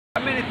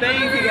How many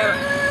things he got?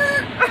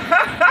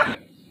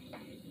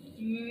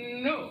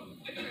 No.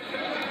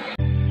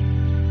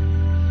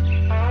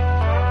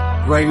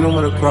 Great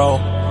number to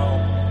grow.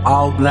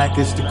 All black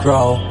is the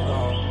crow.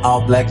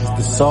 All black is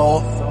the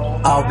soul.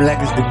 All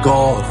black is the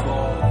gold.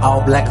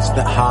 All black is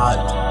the heart.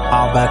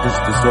 All black is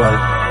the soul.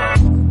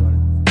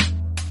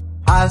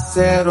 I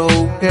said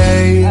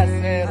okay.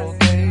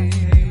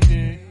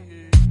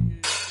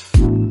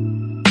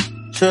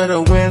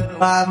 Should've went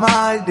by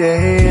my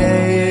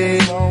day.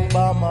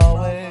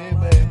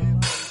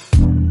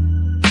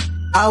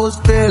 I was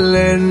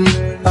feeling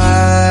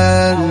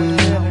fine,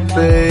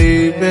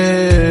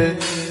 baby.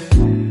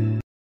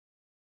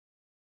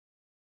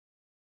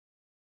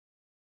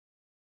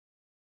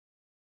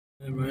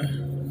 Yeah,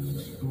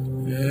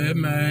 man. Yeah,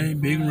 man.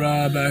 Big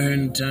Rob out here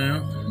in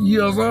town.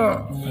 Yes, sir.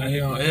 Out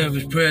here on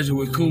Elvis Presley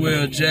with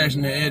O.Y.M.A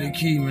Jackson and Eddie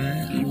Key,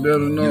 man. You better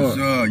know. Yes,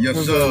 sir. Yes,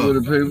 What's sir. up with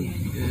the people?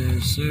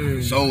 Yes,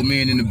 sir. Soul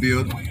men in the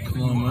building.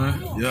 Come on,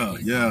 man.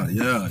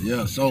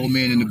 Yeah. Soul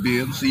men in the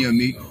building.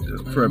 O.Y.M.A.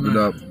 Just prep it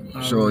up.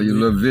 Show you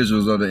little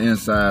visuals of the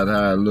inside,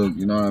 how it look,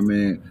 you know what I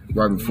mean?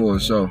 Right before the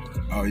show.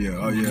 Oh,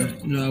 yeah.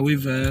 You know, we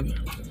vibe.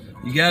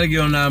 You gotta get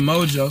on that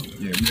mojo.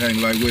 Yeah, we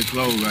hang like wet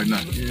clothes right now.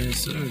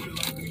 Yes, sir.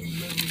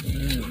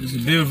 Yeah, it's a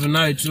beautiful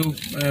night, too.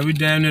 Man, we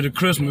down near the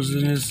Christmas,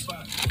 and it's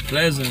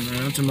pleasant,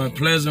 man. I'm talking about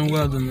pleasant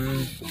weather,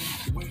 man.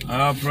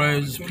 All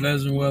praise,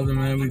 pleasant weather,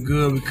 man. We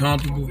good, we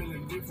comfortable.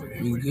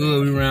 We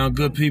good, we around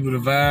good people, the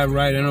vibe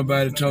right. Ain't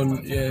nobody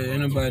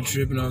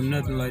tripping on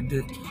nothing like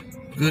that.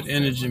 Good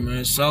energy,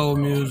 man. Soul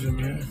music,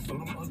 man.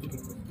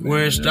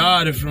 Where it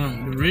started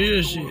from, the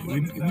real shit.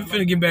 We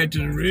finna get back to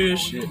the real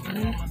shit,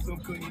 man.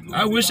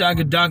 I wish I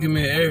could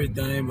document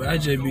everything, but I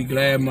just be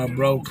glad my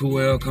bro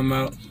O.Y.M.A come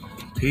out.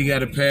 He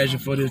got a passion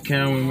for this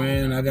camera,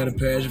 man, and I got a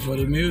passion for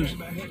the music.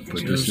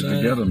 Put this shit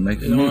together,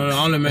 make it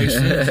only makes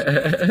sense.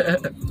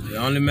 It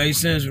only makes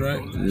sense,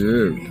 right?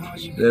 Yeah.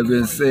 That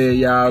being said,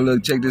 y'all,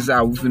 look, check this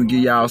out. We finna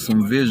give y'all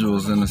some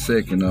visuals in a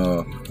second.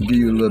 Give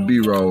you a little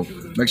B-roll.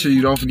 Make sure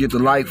you don't forget to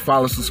like,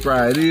 follow,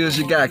 subscribe. It is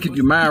your guy. Keep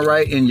your mind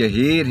right and your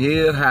head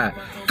high.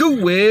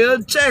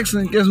 O.Y.M.A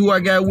Jackson. Guess who I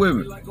got with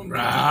me?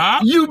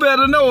 Rob. You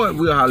better know it.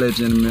 We'll holler at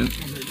you in a minute.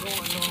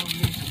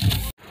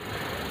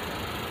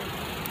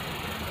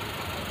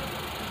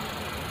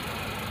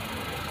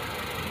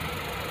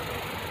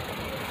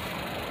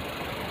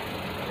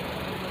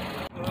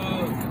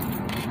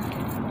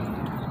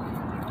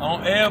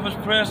 On Elvis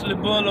Presley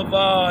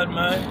Boulevard,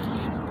 man.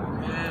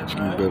 Yeah, You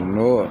man. better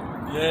know it.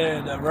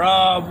 Yeah, the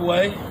Rob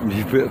way.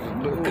 You better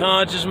know it.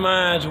 Conscious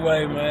Minds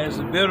way, man. It's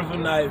a beautiful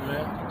night,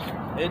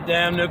 man. It's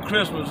damn near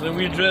Christmas, and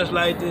we dress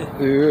like this.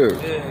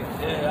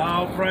 Yeah.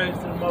 All praise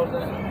to the Most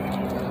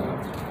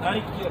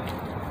High. Thank you.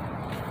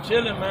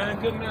 Chilling, man.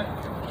 Good night.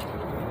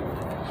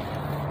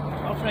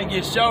 I'm finna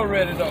get show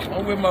ready, though.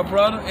 I'm with my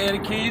brother, Eddie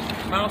Keys,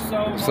 Mount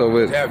Soul. So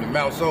with it. Having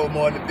Mount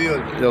Soulmore in the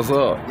building. Yes,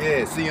 sir.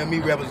 Yeah,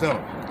 O.Y.M.A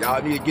representative.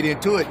 Y'all need to get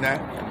into it now.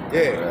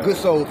 Yeah, good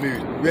soul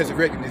music.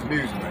 Resurrecting this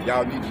music, man.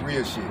 Y'all need the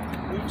real shit.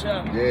 New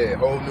chapter. Yeah,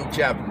 whole new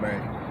chapter,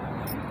 man.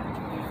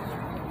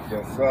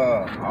 Yes,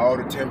 sir. All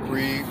the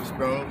temporary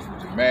response,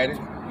 dramatic,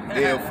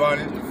 Dale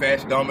Funny, the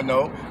Fast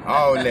Domino,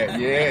 all that.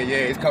 Yeah,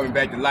 it's coming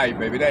back to life,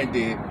 baby. It ain't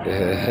dead.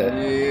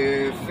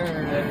 Yes,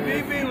 sir.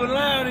 BB was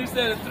lying, he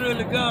said the thrill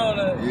of God.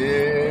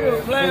 Yeah. He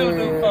was playing with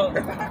them folks.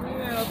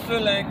 Yeah, the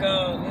thrill ain't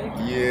gone.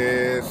 Nigga.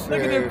 Yes, sir.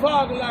 Look at the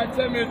parking lot,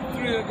 tell me it's the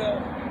thrill of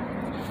God.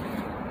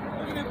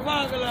 Look at the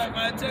parking lot,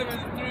 man, tell me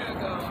it's the thrill of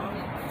God.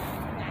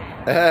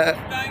 You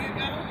think it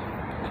gone?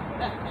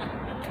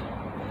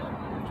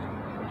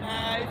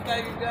 Nah, you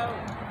think it gone?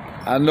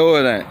 I know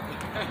it ain't.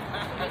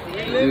 You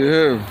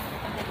hear me?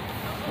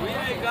 We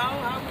ain't gone.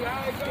 How we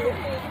gone?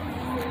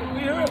 We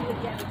here.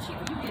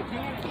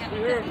 We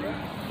here, man.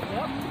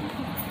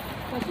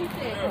 What she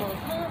said,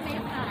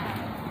 O.Y.M.A.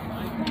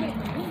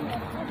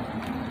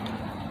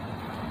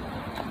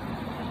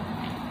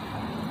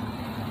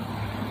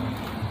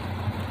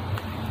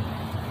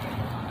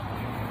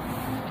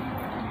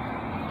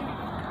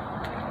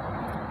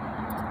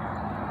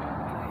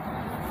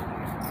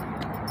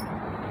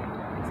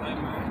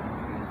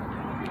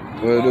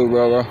 What it do,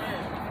 brother?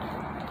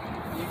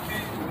 You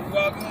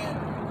walk in.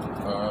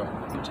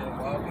 Just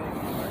walk in.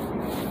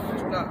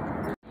 Stop.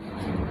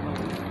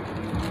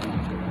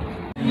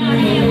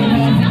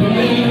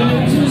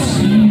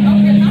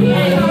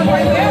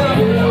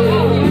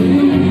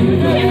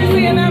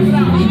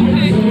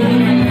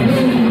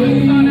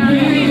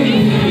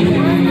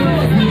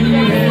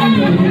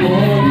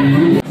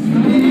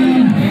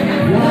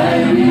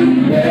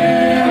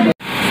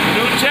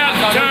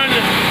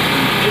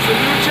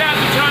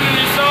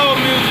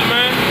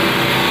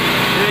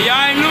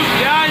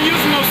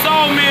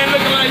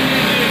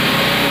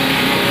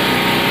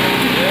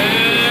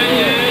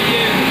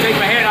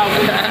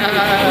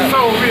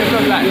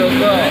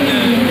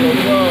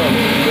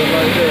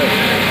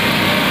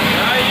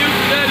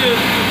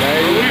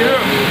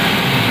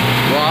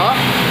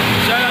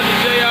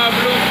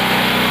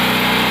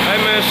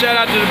 Shout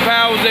out to the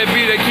powers that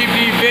be that keep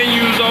these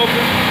venues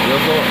open.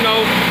 You know,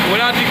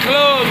 without the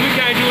clubs, we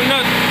can't do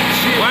nothing.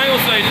 Shit.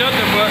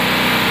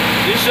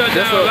 shut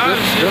down a lot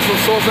of shit. That's a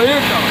source of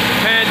income.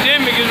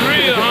 Pandemic is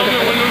real, homie.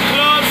 When the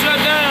clubs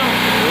shut down,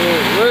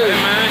 hey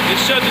man, it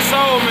shut the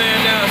soul man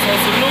down. So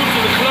salute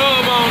to the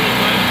club owners,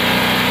 man.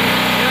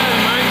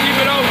 Yeah, man, keep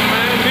it open,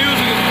 man.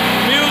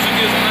 Music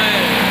is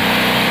man.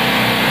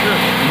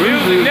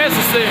 Music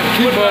necessary.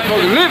 Keep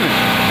motherfuckers living.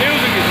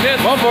 Music is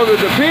necessary.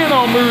 Motherfuckers depend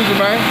on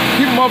music, man.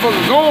 Keep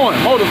motherfuckers going.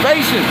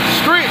 Motivation,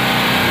 strength.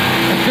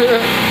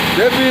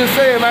 That being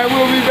said, man,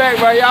 we'll be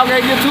back, man. Y'all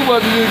can't get too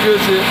much of this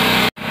good shit.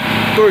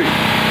 3.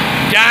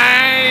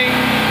 Gang.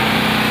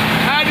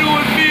 How do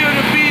it feel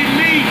to be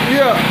me?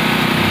 Yeah.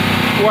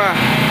 Why?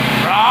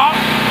 Raw.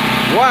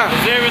 Why?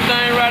 Cause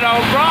everything right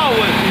off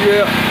Broadway.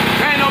 Yeah.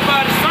 Ain't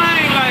nobody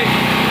sing like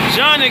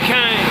Johnny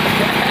Kane.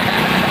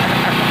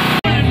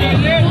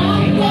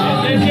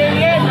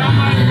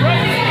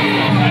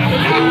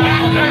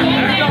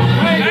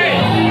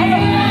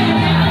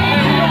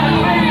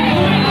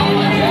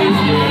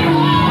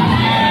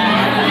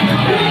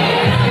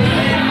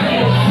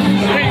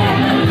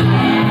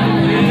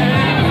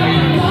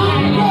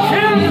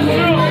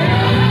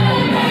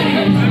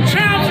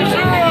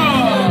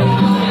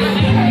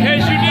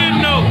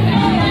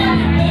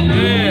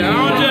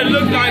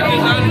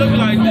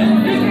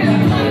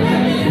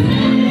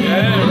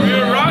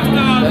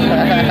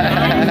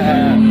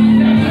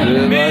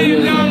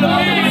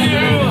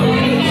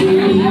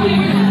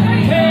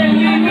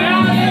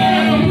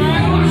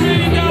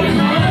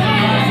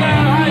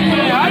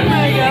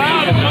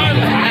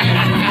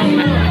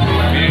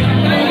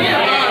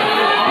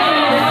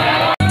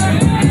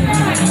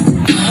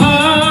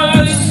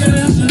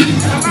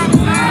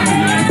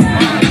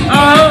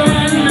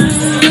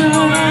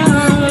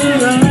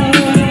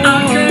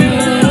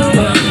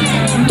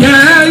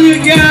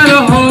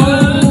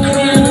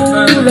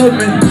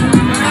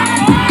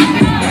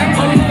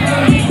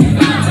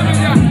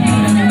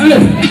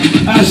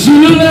 I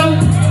should have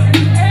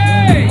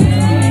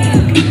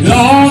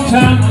long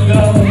time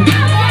ago.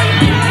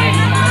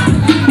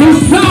 But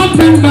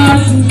something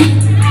about you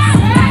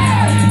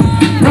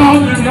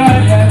brought me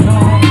right back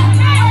home.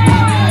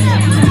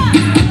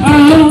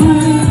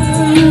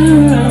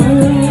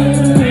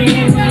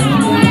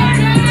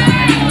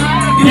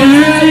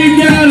 Yeah, you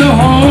got a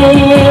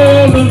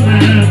hold of me.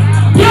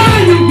 Yeah,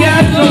 you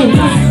got to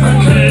hold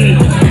me.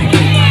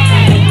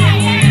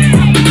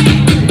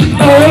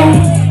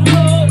 Oh.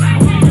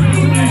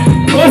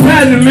 What's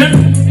happening, man?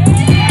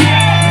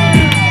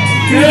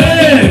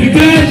 Yeah, you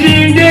glad you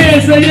ain't dead,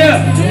 say yeah.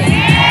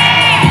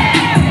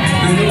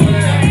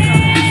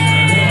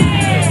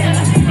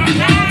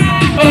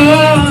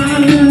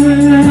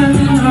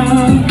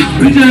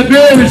 We just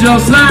buried your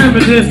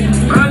Simon, didn't we?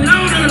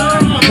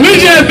 We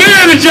just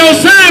buried your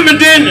Simon,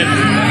 didn't we?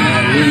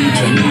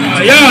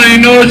 Y'all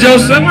ain't know your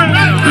Simon.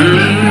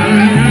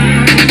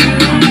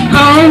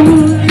 Oh,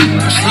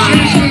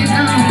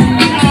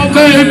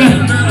 baby.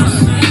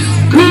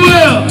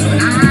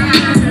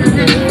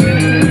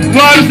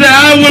 Boy, said I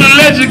would have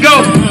let you go.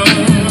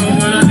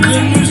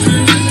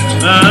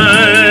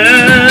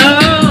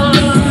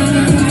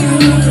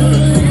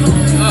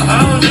 I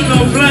don't do no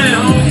playing,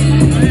 homie.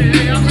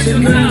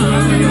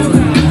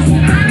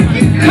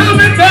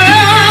 Coming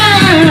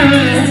back.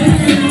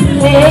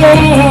 Oh,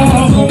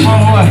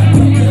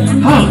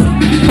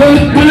 but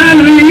when I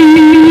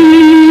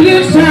leave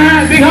this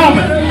time, big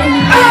homie,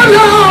 oh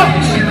Lord,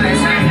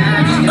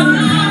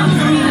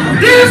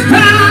 this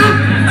time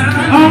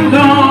I'm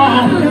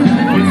gone.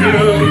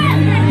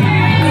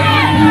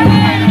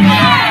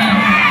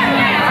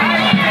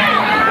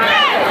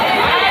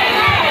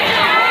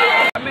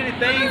 How many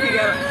things he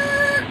got?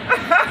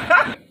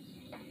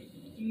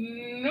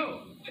 No.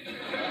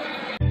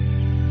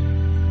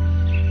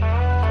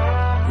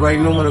 Great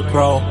number to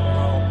crow.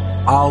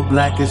 All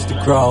black is the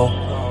crow.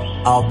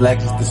 All black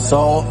is the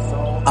soul.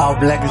 All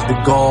black is the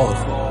gold.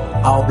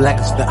 All black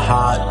is the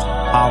heart.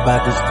 All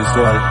black is the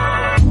soul.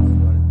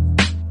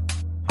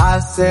 I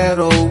said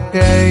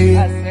okay.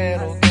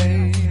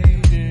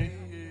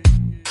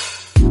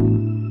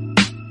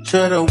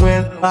 Should've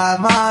went by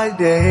my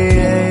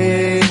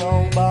day.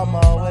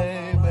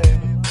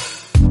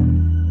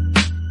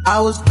 I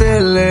was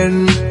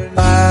feeling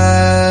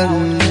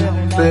fine.